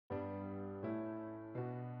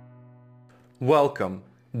Welcome!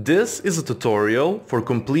 This is a tutorial for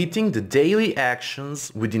completing the daily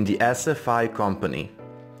actions within the SFI Company.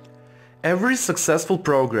 Every successful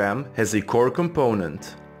program has a core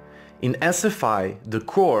component. In SFI, the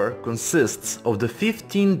core consists of the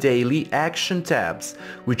 15 daily action tabs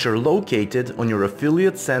which are located on your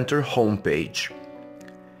Affiliate Center homepage.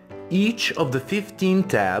 Each of the 15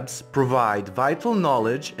 tabs provide vital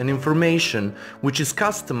knowledge and information which is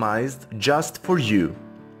customized just for you.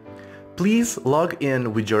 Please log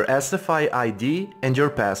in with your SFI ID and your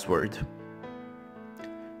password.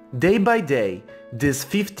 Day by day, these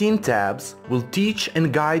 15 tabs will teach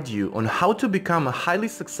and guide you on how to become a highly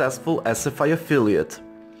successful SFI affiliate.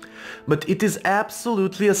 But it is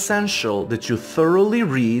absolutely essential that you thoroughly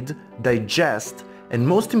read, digest, and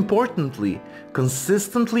most importantly,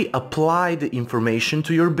 consistently apply the information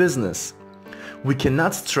to your business. We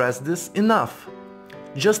cannot stress this enough.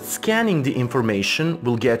 Just scanning the information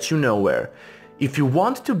will get you nowhere. If you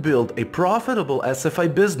want to build a profitable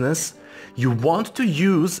SFI business, you want to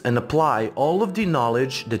use and apply all of the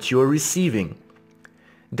knowledge that you are receiving.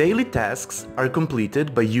 Daily tasks are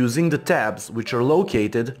completed by using the tabs which are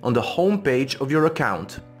located on the home page of your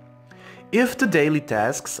account. If the daily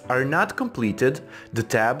tasks are not completed, the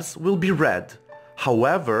tabs will be red.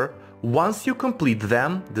 However, once you complete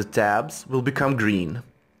them, the tabs will become green.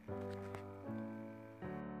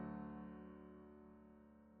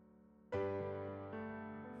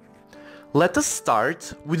 Let us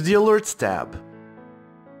start with the Alerts tab.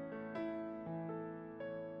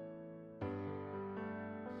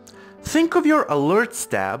 Think of your Alerts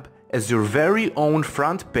tab as your very own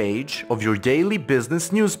front page of your daily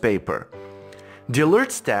business newspaper. The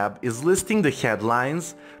Alerts tab is listing the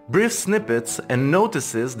headlines, brief snippets and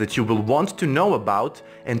notices that you will want to know about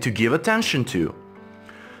and to give attention to.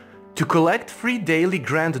 To collect free daily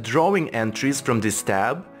grand drawing entries from this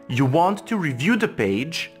tab, you want to review the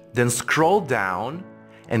page, then scroll down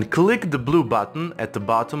and click the blue button at the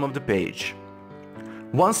bottom of the page.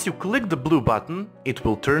 Once you click the blue button, it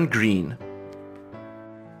will turn green.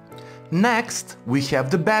 Next, we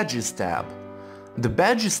have the Badges tab. The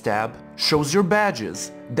Badges tab shows your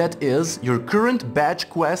badges, that is, your current Badge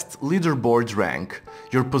Quest leaderboard rank,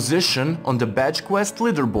 your position on the Badge Quest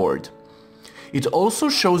leaderboard. It also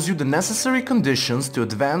shows you the necessary conditions to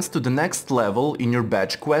advance to the next level in your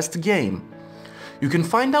Badge Quest game. You can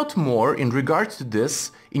find out more in regard to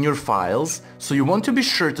this in your files, so you want to be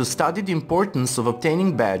sure to study the importance of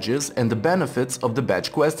obtaining badges and the benefits of the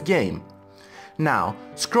Badge Quest game. Now,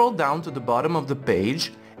 scroll down to the bottom of the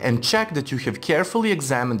page and check that you have carefully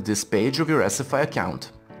examined this page of your SFI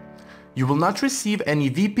account. You will not receive any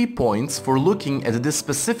VP points for looking at this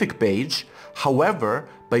specific page, however,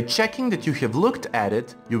 by checking that you have looked at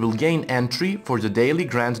it, you will gain entry for the daily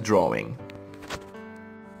grand drawing.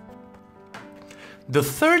 The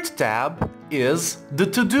third tab is the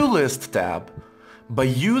To-Do List tab. By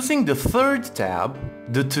using the third tab,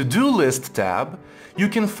 the To-Do List tab, you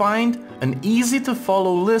can find an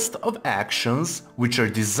easy-to-follow list of actions which are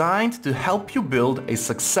designed to help you build a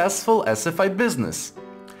successful SFI business.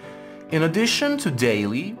 In addition to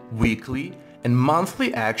daily, weekly, and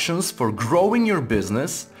monthly actions for growing your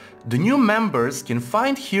business, the new members can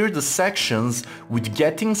find here the sections with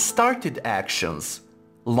Getting Started actions,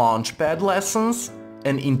 Launchpad lessons,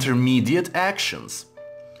 and intermediate actions.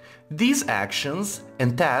 These actions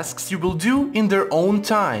and tasks you will do in their own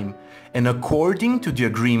time and according to the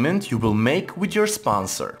agreement you will make with your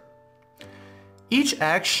sponsor. Each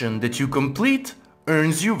action that you complete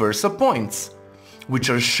earns you Versa points, which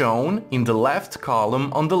are shown in the left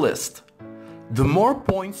column on the list. The more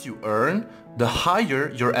points you earn, the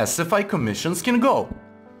higher your SFI commissions can go.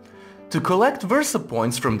 To collect Versa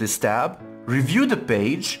points from this tab, review the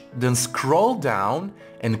page, then scroll down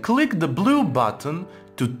and click the blue button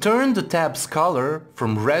to turn the tab's color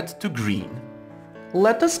from red to green.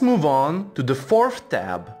 Let us move on to the fourth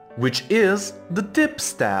tab, which is the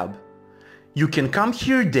Tips tab. You can come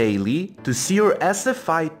here daily to see your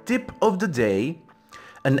SFI tip of the day,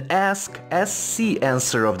 an Ask SC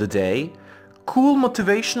answer of the day, cool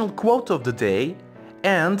motivational quote of the day,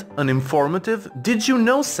 and an informative Did You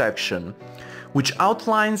Know section, which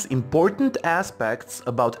outlines important aspects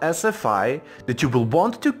about SFI that you will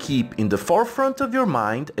want to keep in the forefront of your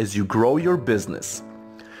mind as you grow your business.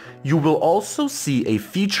 You will also see a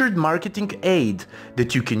featured marketing aid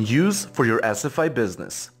that you can use for your SFI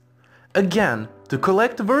business. Again, to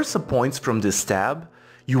collect Versa points from this tab,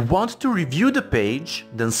 you want to review the page,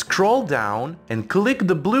 then scroll down and click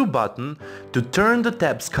the blue button to turn the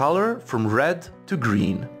tab's color from red to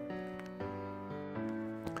green.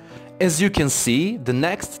 As you can see, the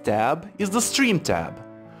next tab is the Stream tab.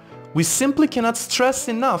 We simply cannot stress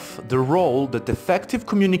enough the role that effective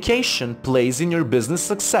communication plays in your business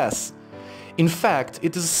success. In fact,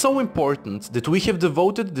 it is so important that we have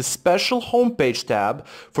devoted this special homepage tab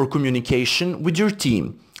for communication with your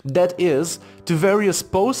team. That is, to various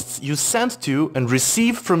posts you send to and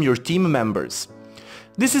receive from your team members.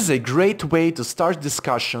 This is a great way to start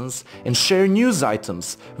discussions and share news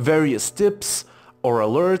items, various tips or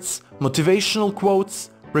alerts, motivational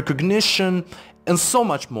quotes, recognition, and so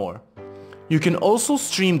much more. You can also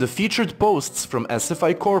stream the featured posts from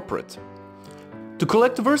SFI Corporate. To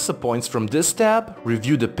collect Versa points from this tab,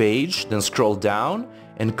 review the page, then scroll down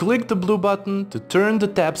and click the blue button to turn the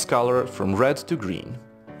tab's color from red to green.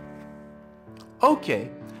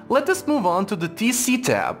 Okay, let us move on to the TC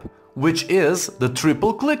tab, which is the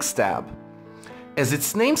Triple Clicks tab. As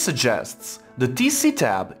its name suggests, the TC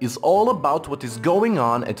tab is all about what is going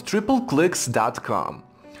on at tripleclicks.com.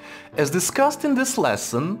 As discussed in this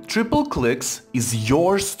lesson, Triple Clicks is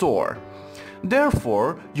your store.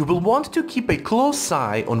 Therefore, you will want to keep a close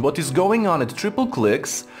eye on what is going on at Triple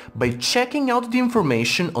Clicks by checking out the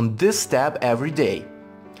information on this tab every day.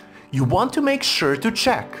 You want to make sure to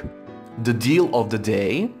check the deal of the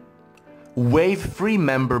day, Wave-free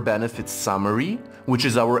member benefits summary, which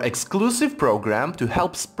is our exclusive program to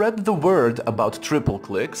help spread the word about Triple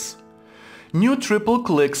Clicks, new Triple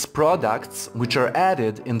Clicks products which are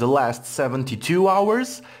added in the last 72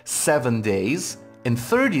 hours, 7 days and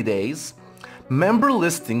 30 days, member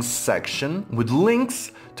listings section with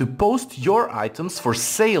links to post your items for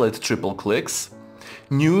sale at Triple Clicks,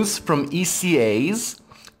 news from ECAs,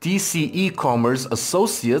 TC e-commerce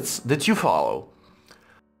associates that you follow.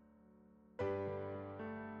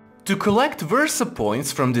 To collect Versa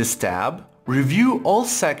points from this tab, review all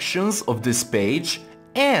sections of this page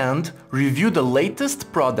and review the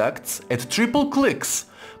latest products at Triple Clicks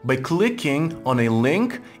by clicking on a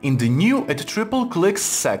link in the New at Triple Clicks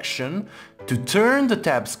section to turn the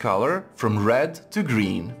tab's color from red to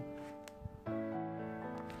green.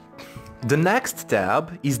 The next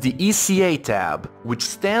tab is the ECA tab, which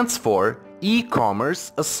stands for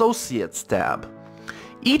E-commerce Associates tab.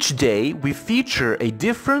 Each day we feature a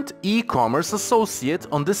different e-commerce associate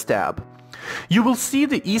on this tab. You will see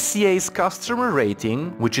the ECA's customer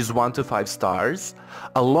rating, which is 1 to 5 stars,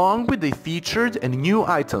 along with the featured and new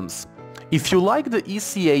items. If you like the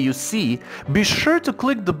ECA you see, be sure to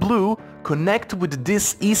click the blue Connect with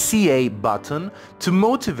this ECA button to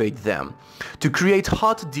motivate them to create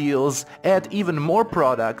hot deals, add even more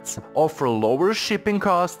products, offer lower shipping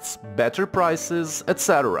costs, better prices,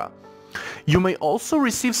 etc. You may also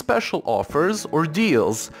receive special offers or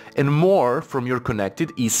deals and more from your connected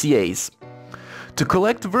ECAs. To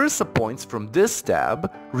collect Versa points from this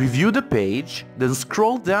tab, review the page, then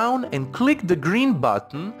scroll down and click the green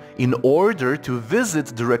button in order to visit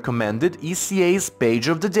the recommended ECA's page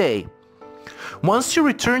of the day. Once you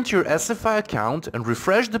return to your SFI account and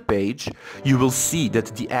refresh the page, you will see that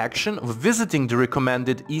the action of visiting the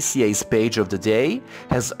recommended ECA's page of the day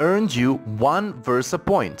has earned you 1 Versa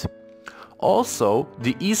point. Also,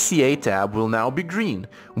 the ECA tab will now be green,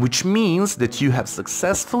 which means that you have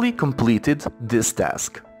successfully completed this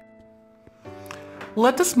task.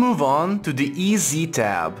 Let us move on to the EZ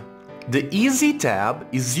tab. The EZ tab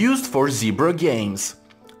is used for Zebra games.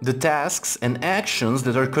 The tasks and actions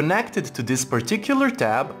that are connected to this particular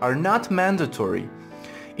tab are not mandatory.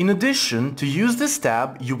 In addition, to use this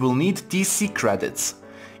tab, you will need TC credits.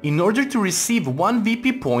 In order to receive 1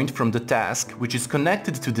 VP point from the task which is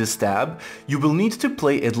connected to this tab, you will need to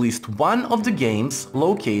play at least one of the games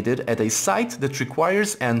located at a site that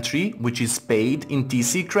requires entry which is paid in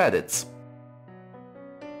TC credits.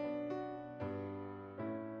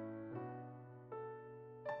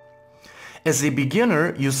 As a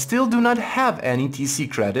beginner, you still do not have any TC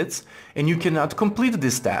credits and you cannot complete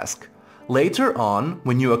this task. Later on,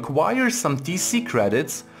 when you acquire some TC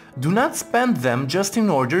credits, do not spend them just in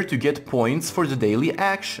order to get points for the daily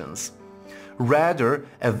actions. Rather,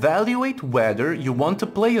 evaluate whether you want to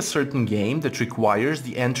play a certain game that requires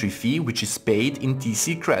the entry fee which is paid in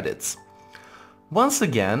TC credits. Once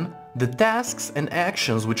again, the tasks and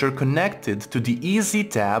actions which are connected to the EZ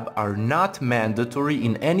tab are not mandatory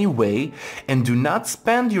in any way and do not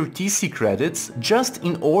spend your TC credits just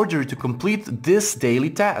in order to complete this daily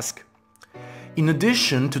task. In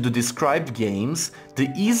addition to the described games, the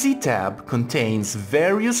EZ tab contains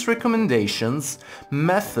various recommendations,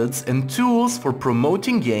 methods and tools for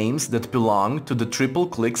promoting games that belong to the Triple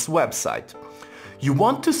Clicks website. You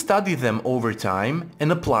want to study them over time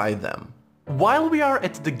and apply them. While we are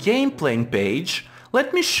at the game playing page,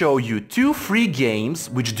 Let me show you 2 free games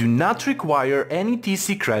which do not require any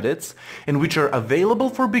TC credits and which are available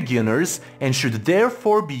for beginners and should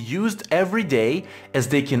therefore be used every day, as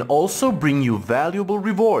they can also bring you valuable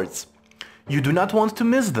rewards. You do not want to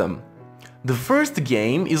miss them. The first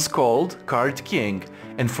game is called Card King,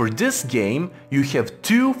 and for this game you have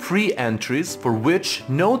 2 free entries for which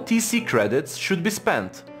no TC credits should be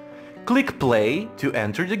spent. Click play to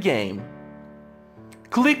enter the game.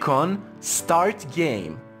 Click on Start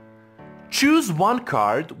Game. Choose one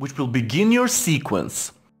card which will begin your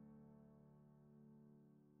sequence.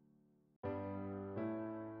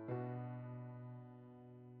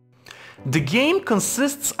 The game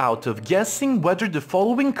consists out of guessing whether the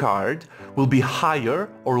following card will be higher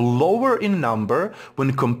or lower in number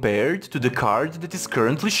when compared to the card that is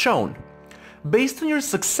currently shown. Based on your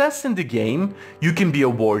success in the game, you can be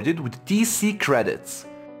awarded with TC credits.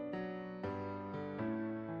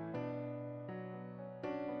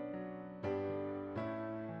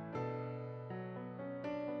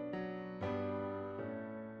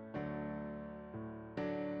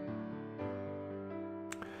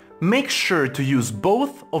 Make sure to use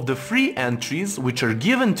both of the free entries which are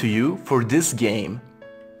given to you for this game.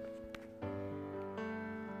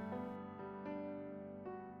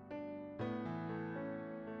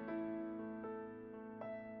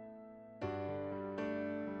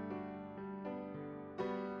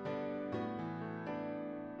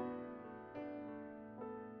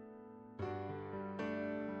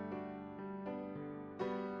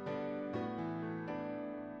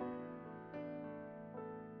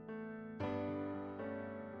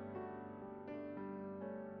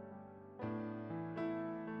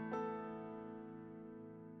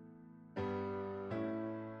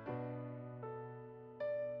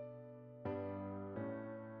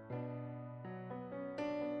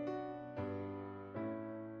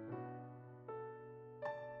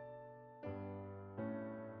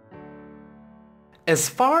 As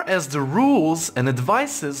far as the rules and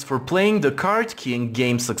advices for playing the Card King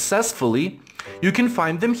game successfully, you can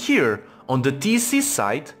find them here on the TC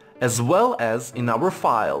site as well as in our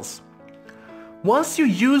files. Once you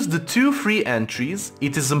use the 2 free entries,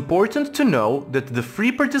 it is important to know that the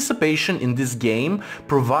free participation in this game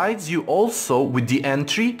provides you also with the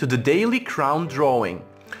entry to the daily crown drawing.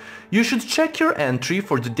 You should check your entry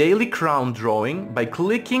for the daily crown drawing by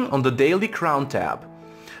clicking on the Daily Crown tab.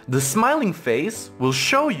 The smiling face will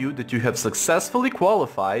show you that you have successfully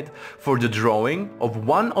qualified for the drawing of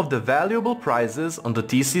one of the valuable prizes on the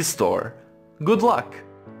TC store. Good luck!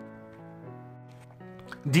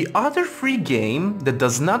 The other free game that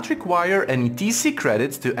does not require any TC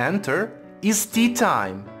credits to enter is Tea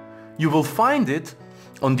Time. You will find it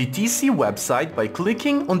on the TC website by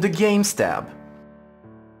clicking on the Games tab.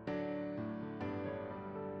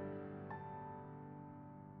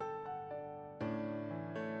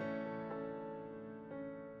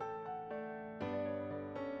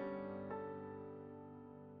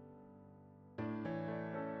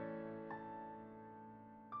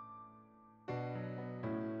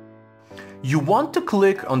 You want to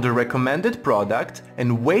click on the recommended product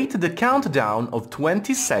and wait the countdown of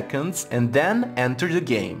 20 seconds and then enter the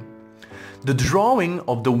game. The drawing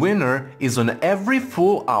of the winner is on every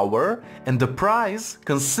full hour and the prize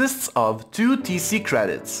consists of 2 TC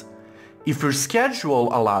credits. If your schedule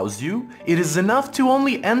allows you, it is enough to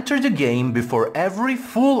only enter the game before every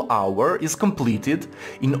full hour is completed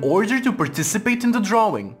in order to participate in the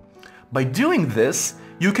drawing. By doing this,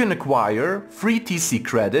 you can acquire free TC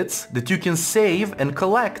credits that you can save and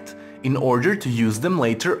collect in order to use them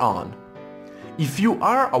later on. If you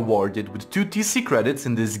are awarded with 2 TC credits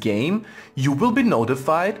in this game, you will be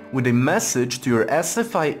notified with a message to your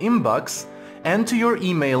SFI inbox and to your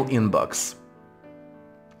email inbox.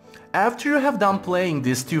 After you have done playing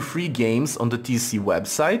these 2 free games on the TC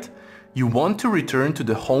website, you want to return to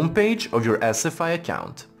the homepage of your SFI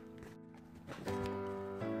account.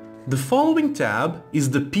 The following tab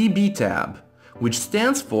is the PB tab, which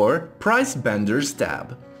stands for Price Benders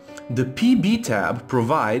tab. The PB tab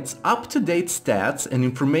provides up-to-date stats and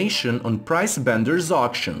information on Price Benders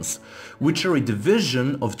auctions, which are a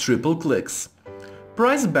division of Triple Clicks.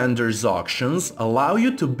 Price Benders auctions allow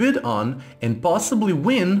you to bid on and possibly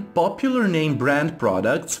win popular name brand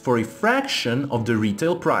products for a fraction of the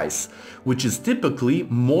retail price, which is typically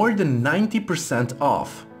more than 90%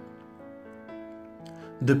 off.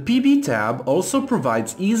 The PB tab also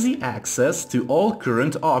provides easy access to all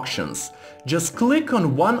current auctions. Just click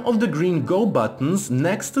on one of the green Go buttons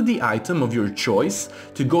next to the item of your choice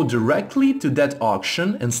to go directly to that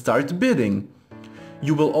auction and start bidding.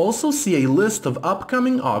 You will also see a list of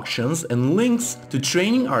upcoming auctions and links to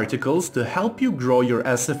training articles to help you grow your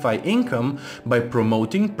SFI income by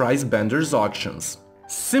promoting Prize Benders auctions.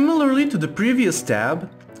 Similarly to the previous tab,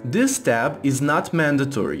 this tab is not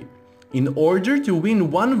mandatory. In order to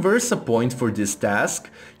win 1 Versa point for this task,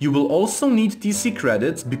 you will also need TC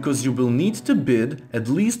credits because you will need to bid at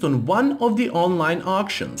least on one of the online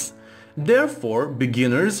auctions. Therefore,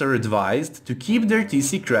 beginners are advised to keep their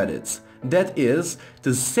TC credits. That is,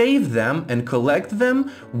 to save them and collect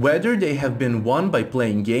them whether they have been won by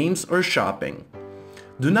playing games or shopping.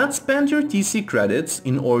 Do not spend your TC credits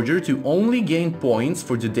in order to only gain points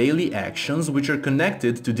for the daily actions which are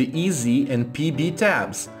connected to the EZ and PB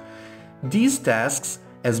tabs. These tasks,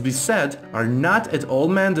 as we said, are not at all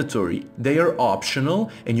mandatory. They are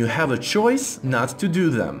optional and you have a choice not to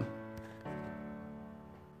do them.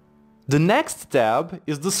 The next tab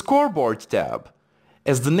is the Scoreboard tab.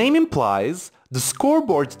 As the name implies, the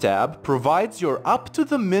Scoreboard tab provides your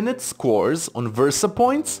up-to-the-minute scores on Versa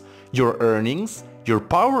points, your earnings, your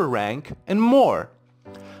power rank, and more.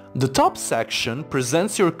 The top section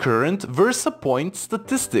presents your current Versa point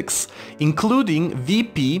statistics, including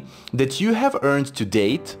VP that you have earned to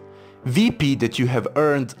date, VP that you have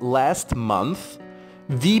earned last month,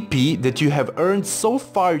 VP that you have earned so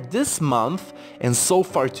far this month and so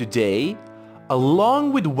far today,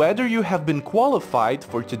 along with whether you have been qualified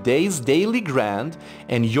for today's daily grand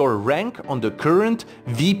and your rank on the current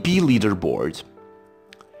VP leaderboard.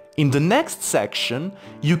 In the next section,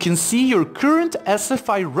 you can see your current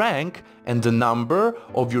SFI rank and the number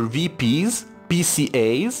of your VPs,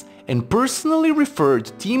 PCAs, and personally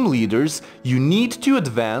referred team leaders you need to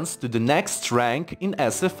advance to the next rank in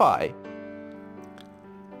SFI.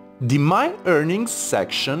 The My Earnings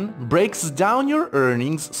section breaks down your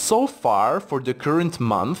earnings so far for the current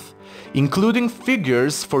month, including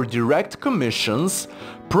figures for direct commissions,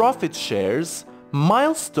 profit shares,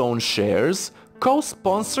 milestone shares,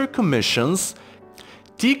 co-sponsor commissions,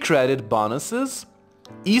 T-credit bonuses,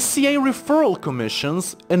 ECA referral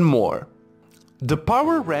commissions, and more. The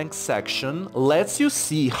Power Rank section lets you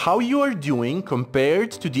see how you are doing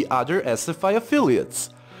compared to the other SFI affiliates.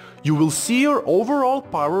 You will see your overall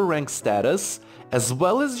power rank status as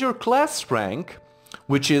well as your class rank,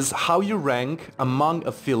 which is how you rank among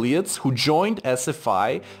affiliates who joined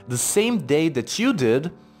SFI the same day that you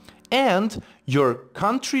did, and your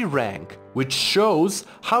country rank, which shows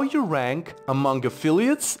how you rank among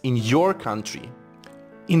affiliates in your country.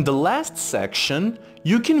 In the last section,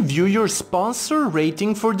 you can view your sponsor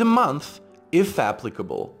rating for the month, if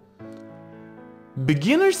applicable.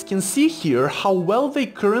 Beginners can see here how well they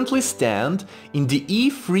currently stand in the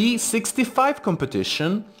E365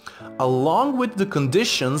 competition, along with the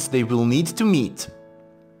conditions they will need to meet.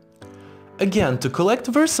 Again, to collect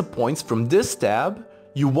Versa points from this tab,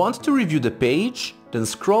 you want to review the page, then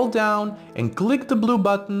scroll down and click the blue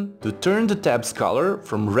button to turn the tab's color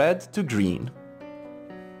from red to green.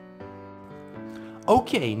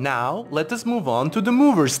 Okay, now let us move on to the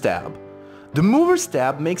Movers tab. The Movers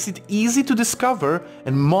tab makes it easy to discover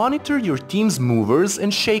and monitor your team's movers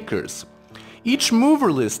and shakers. Each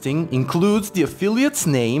mover listing includes the affiliate's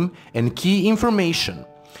name and key information,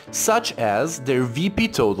 such as their VP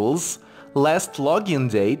totals, last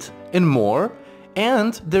login date, and more,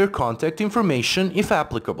 and their contact information if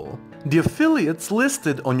applicable. The affiliates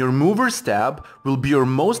listed on your Movers tab will be your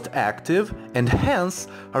most active and hence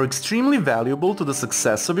are extremely valuable to the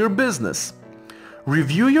success of your business.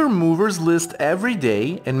 Review your movers list every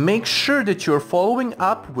day and make sure that you are following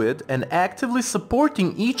up with and actively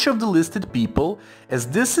supporting each of the listed people, as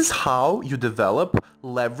this is how you develop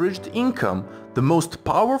leveraged income, the most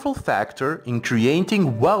powerful factor in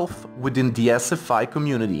creating wealth within the SFI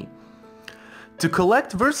community. To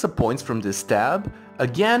collect Versa points from this tab,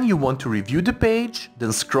 again you want to review the page,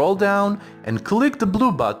 then scroll down and click the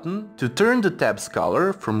blue button to turn the tab's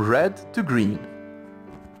color from red to green.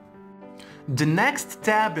 The next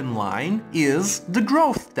tab in line is the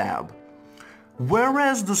Growth tab.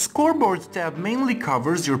 Whereas the Scoreboard tab mainly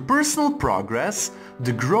covers your personal progress,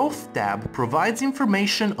 the Growth tab provides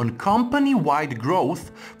information on company-wide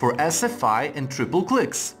growth for SFI and triple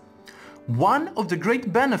clicks. One of the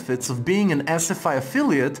great benefits of being an SFI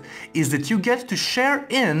affiliate is that you get to share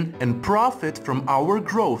in and profit from our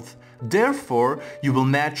growth. Therefore, you will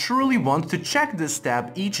naturally want to check this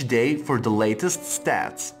tab each day for the latest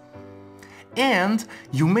stats. And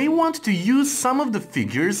you may want to use some of the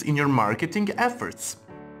figures in your marketing efforts.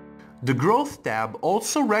 The Growth tab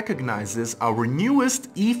also recognizes our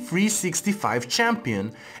newest E365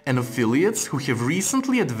 champion and affiliates who have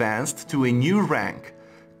recently advanced to a new rank.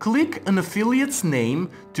 click an affiliate's name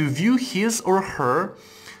to view his or her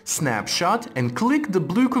snapshot and click the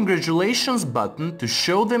blue Congratulations button to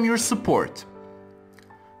show them your support.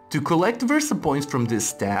 To collect Versa points from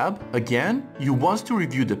this tab, again, you want to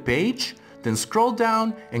review the page, then scroll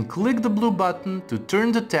down and click the blue button to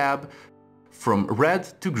turn the tab from red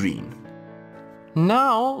to green.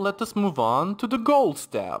 Now let us move on to the Goals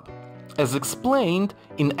tab. As explained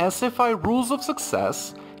in SFI Rules of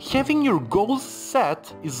Success, having your goals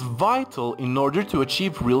set is vital in order to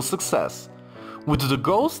achieve real success. With the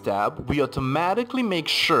Goals tab, we automatically make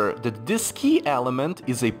sure that this key element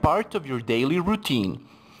is a part of your daily routine.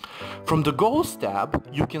 From the Goals tab,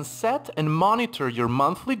 you can set and monitor your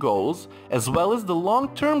monthly goals as well as the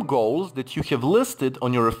long-term goals that you have listed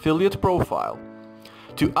on your affiliate profile.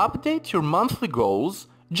 To update your monthly goals,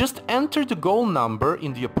 just enter the goal number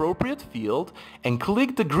in the appropriate field and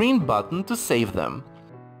click the green button to save them.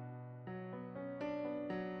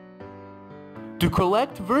 To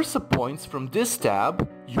collect Versa points from this tab,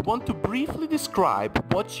 you want to briefly describe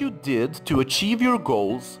what you did to achieve your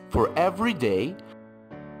goals for every day,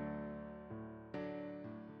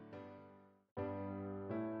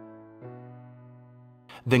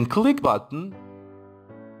 then click button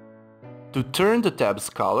to turn the tab's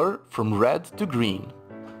color from red to green.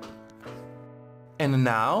 And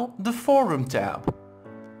now the Forum tab.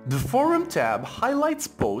 The Forum tab highlights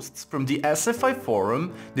posts from the SFI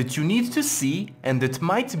forum that you need to see and that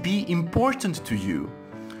might be important to you.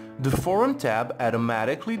 The Forum tab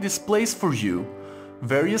automatically displays for you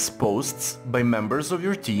various posts by members of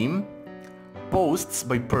your team, posts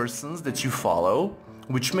by persons that you follow,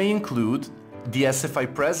 which may include the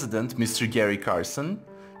SFI president, Mr. Gary Carson,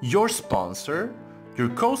 your sponsor, your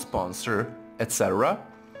co-sponsor, etc.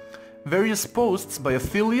 Various posts by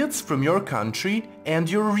affiliates from your country and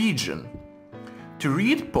your region. To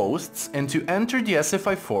read posts and to enter the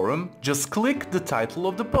SFI forum, just click the title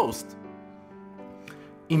of the post.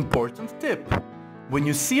 Important tip: when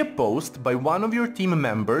you see a post by one of your team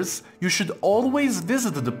members, you should always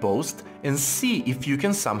visit the post and see if you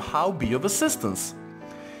can somehow be of assistance.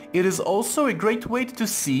 It is also a great way to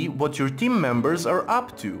see what your team members are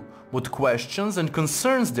up to, what questions and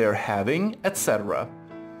concerns they are having, etc.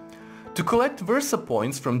 To collect Versa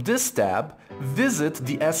points from this tab, visit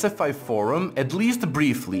the SFI forum at least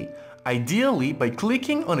briefly, ideally by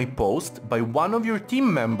clicking on a post by one of your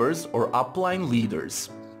team members or upline leaders.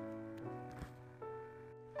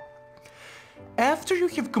 After you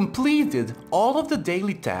have completed all of the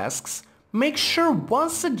daily tasks, make sure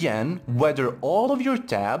once again whether all of your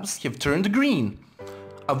tabs have turned green.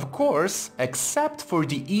 Of course, except for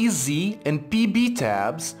the EZ and PB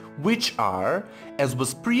tabs, which are, as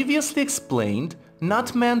was previously explained,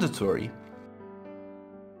 not mandatory.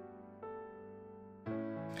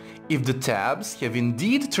 If the tabs have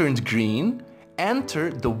indeed turned green,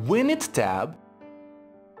 enter the Win It tab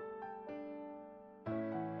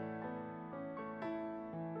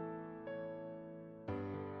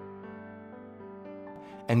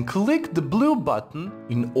and click the blue button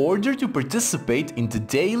in order to participate in the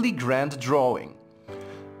daily grand drawing.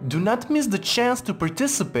 Do not miss the chance to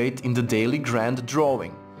participate in the daily grand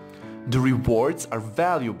drawing. The rewards are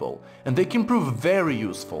valuable and they can prove very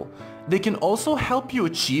useful. They can also help you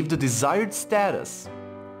achieve the desired status.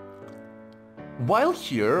 While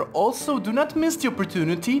here, also do not miss the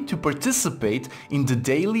opportunity to participate in the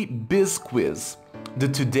daily Biz Quiz, the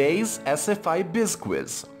today's SFI Biz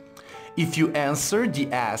Quiz. If you answer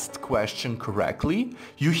the asked question correctly,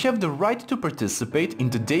 you have the right to participate in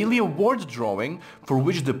the daily award drawing, for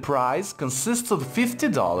which the prize consists of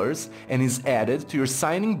 $50 and is added to your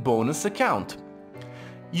signing bonus account.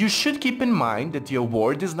 You should keep in mind that the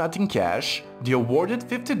award is not in cash. The awarded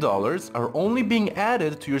 $50 are only being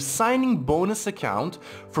added to your signing bonus account,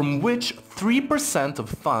 from which 3% of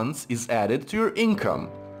funds is added to your income.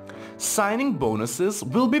 Signing bonuses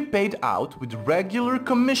will be paid out with regular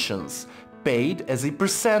commissions, paid as a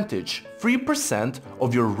percentage, 3%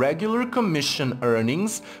 of your regular commission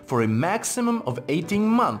earnings for a maximum of 18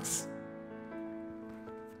 months.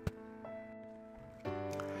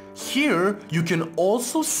 Here you can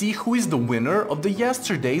also see who is the winner of the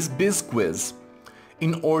yesterday's Biz Quiz.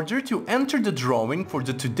 In order to enter the drawing for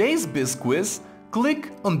the today's Biz Quiz,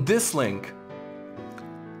 click on this link.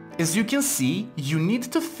 As you can see, you need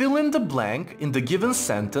to fill in the blank in the given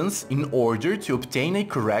sentence in order to obtain a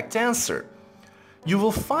correct answer. You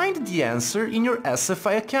will find the answer in your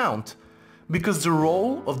SFI account, because the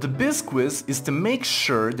role of the Biz Quiz is to make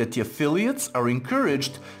sure that the affiliates are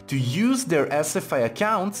encouraged to use their SFI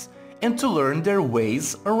accounts and to learn their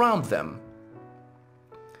ways around them.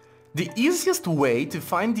 The easiest way to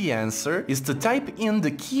find the answer is to type in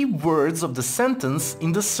the key words of the sentence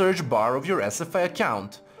in the search bar of your SFI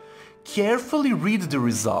account. Carefully read the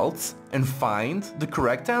results and find the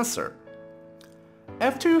correct answer.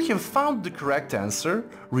 After you have found the correct answer,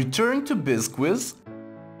 return to BizQuiz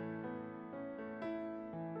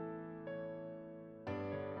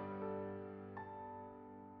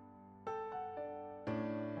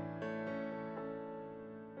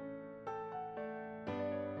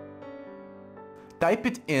type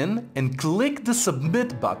it in and click the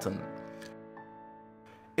Submit button.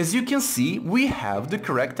 As you can see, we have the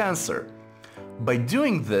correct answer. By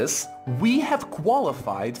doing this, we have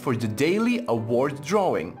qualified for the daily award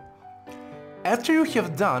drawing. After you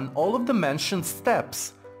have done all of the mentioned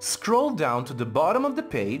steps, scroll down to the bottom of the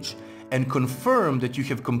page and confirm that you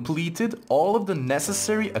have completed all of the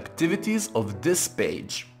necessary activities of this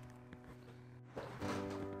page.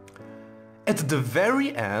 At the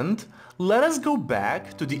very end, let us go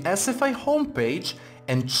back to the SFI homepage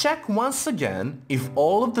and check once again if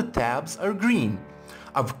all of the tabs are green.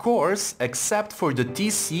 Of course, except for the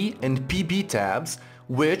TC and PB tabs,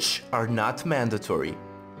 which are not mandatory.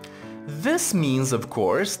 This means, of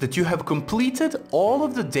course, that you have completed all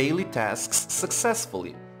of the daily tasks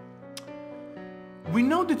successfully. We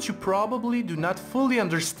know that you probably do not fully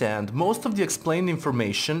understand most of the explained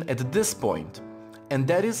information at this point, and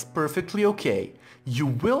that is perfectly okay. You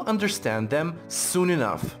will understand them soon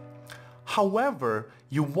enough. However,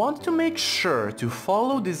 you want to make sure to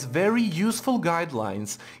follow these very useful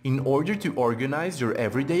guidelines in order to organize your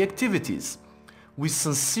everyday activities. We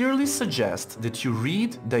sincerely suggest that you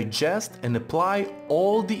read, digest, and apply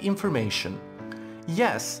all the information.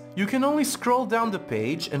 Yes, you can only scroll down the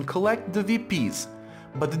page and collect the VPs,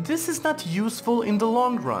 but this is not useful in the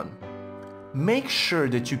long run. Make sure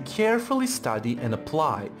that you carefully study and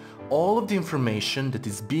apply all of the information that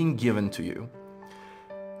is being given to you.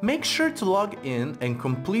 Make sure to log in and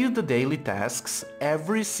complete the daily tasks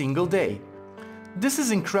every single day. This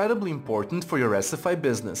is incredibly important for your SFI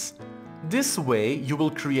business. This way you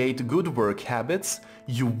will create good work habits,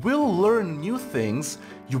 you will learn new things,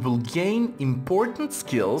 you will gain important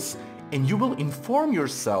skills, and you will inform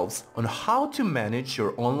yourselves on how to manage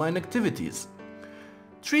your online activities.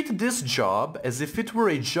 Treat this job as if it were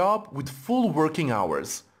a job with full working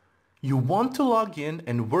hours. You want to log in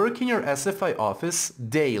and work in your SFI office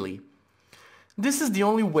daily. This is the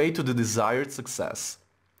only way to the desired success.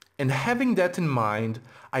 And having that in mind,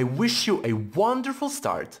 I wish you a wonderful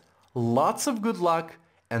start, lots of good luck,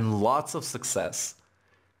 and lots of success.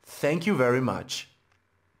 Thank you very much.